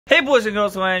Hey boys and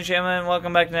girls, my name is Shaman.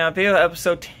 Welcome back to another video,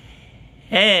 episode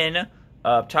 10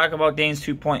 of Talk About Things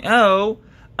 2.0.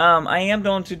 I am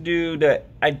going to do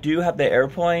I do have the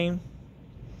airplane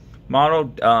model,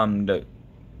 the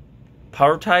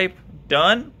prototype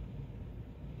done.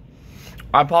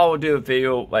 I probably will do a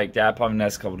video like that probably the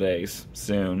next couple days,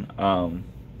 soon.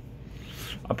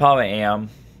 I probably am.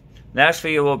 Next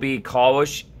video will be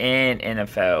college and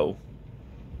NFL.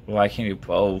 Well, I can do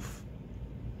both.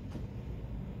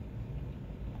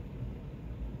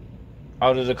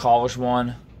 I'll do the college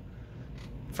one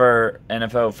for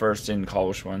NFL first and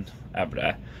college one after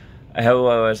that. I hope you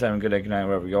guys have a good night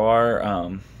wherever you are.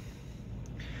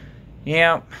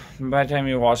 Yeah, by the time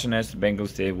you're watching this, the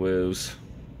Bengals did lose.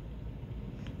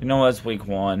 You know what? It's week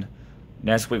 1.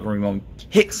 Next week we're going to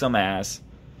kick some ass.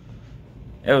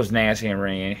 It was nasty and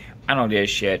rainy. I don't give a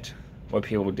shit what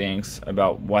people think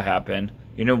about what happened.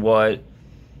 You know what?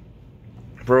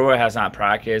 Brewer has not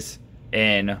practiced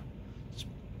in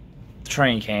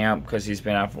training camp because he's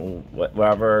been out for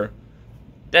whatever.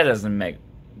 That doesn't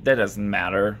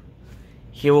matter.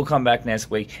 He will come back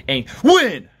next week and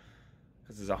win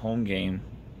because it's a home game.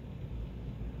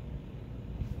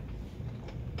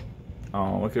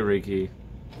 Oh, look at Ricky.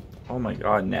 Oh my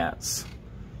God, Nats.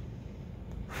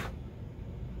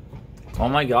 Oh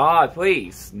my God,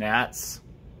 please, Nats.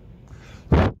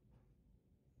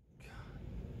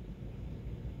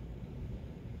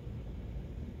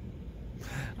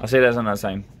 I'll say that another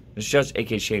time. It's just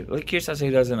AK Shade. Look, here's I'll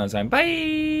say that another time.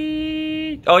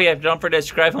 Bye! Oh yeah, don't forget to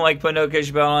subscribe and like, put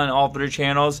notification bell on all three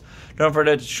channels. Don't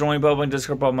forget to join Bubble and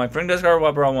Discord Bubble. My friend Discord,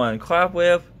 whatever I want to collab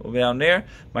with, will be down there.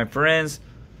 My friends'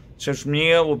 social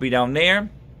media will be down there.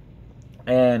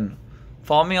 And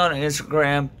follow me on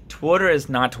Instagram. Twitter is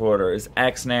not Twitter. It's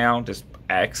X now. Just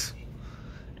X.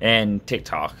 And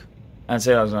TikTok. I'll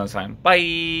say that another time. Bye!